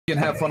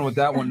can have fun with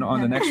that one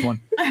on the next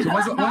one. So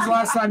when's the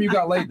last time you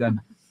got laid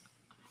then?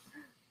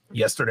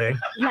 Yesterday.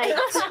 Like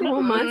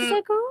 2 months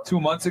ago? 2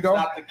 months ago?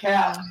 Stop the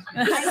cap.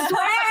 I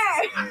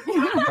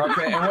swear.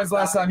 Okay, and when's the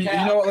last time you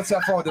know what? Let's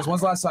have fun with this.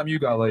 When's the last time you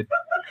got laid?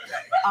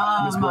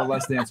 Miss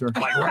Burlesque dancer.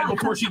 Like right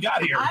before she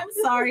got here. I'm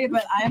sorry,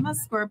 but I'm a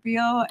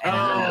Scorpio.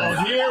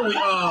 And Here we go.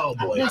 Oh,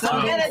 boy.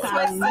 Don't get it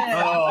twisted.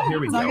 Oh, here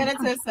we go. Don't get it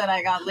twisted.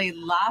 I got laid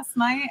last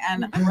night,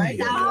 and right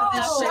now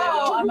with this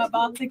show, I'm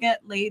about to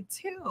get laid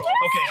too. Okay,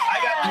 I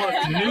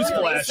got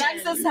newsflash.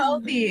 Sex is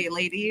healthy,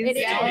 ladies. It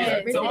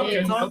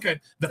is. Okay.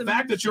 The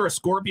fact that you're a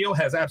Scorpio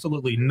has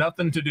absolutely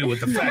nothing to do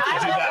with the fact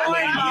that you got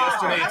laid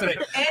yesterday and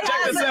today.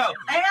 Check this out.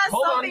 It has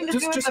Hold on. something to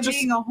do with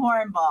being a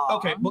hornball.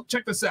 Okay, well,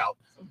 check this out.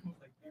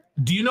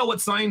 Do you know what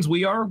signs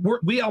we are?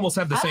 We almost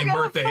have the same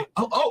birthday.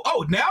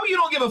 Oh! Now you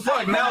don't give a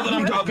fuck. Now that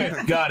I'm talking,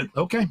 got it.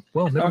 Okay.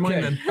 Well, never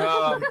mind then.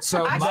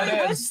 So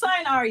Actually, which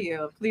sign are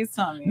you? Please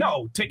tell me.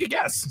 No, take a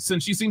guess.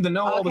 Since you seem to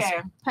know all this.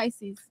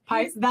 Pisces.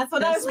 Pisces. That's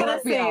what I was gonna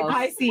say.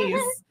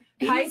 Pisces.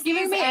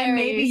 Pisces, and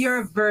maybe you're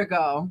a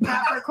Virgo.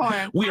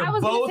 Capricorn. We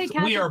are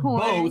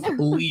both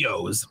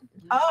Leos.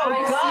 Oh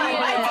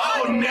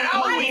God! Oh,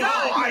 now we know.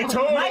 I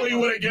totally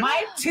would have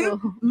guessed.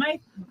 My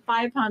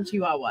 5-pound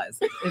chihuahua is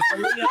a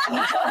Leo.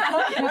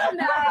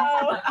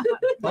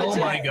 Oh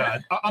my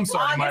God! I'm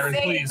sorry, Myron.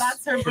 Please,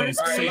 that's her please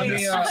birthday. say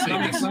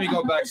this. Let me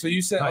go back. So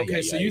you said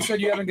you said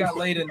you haven't got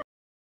laid in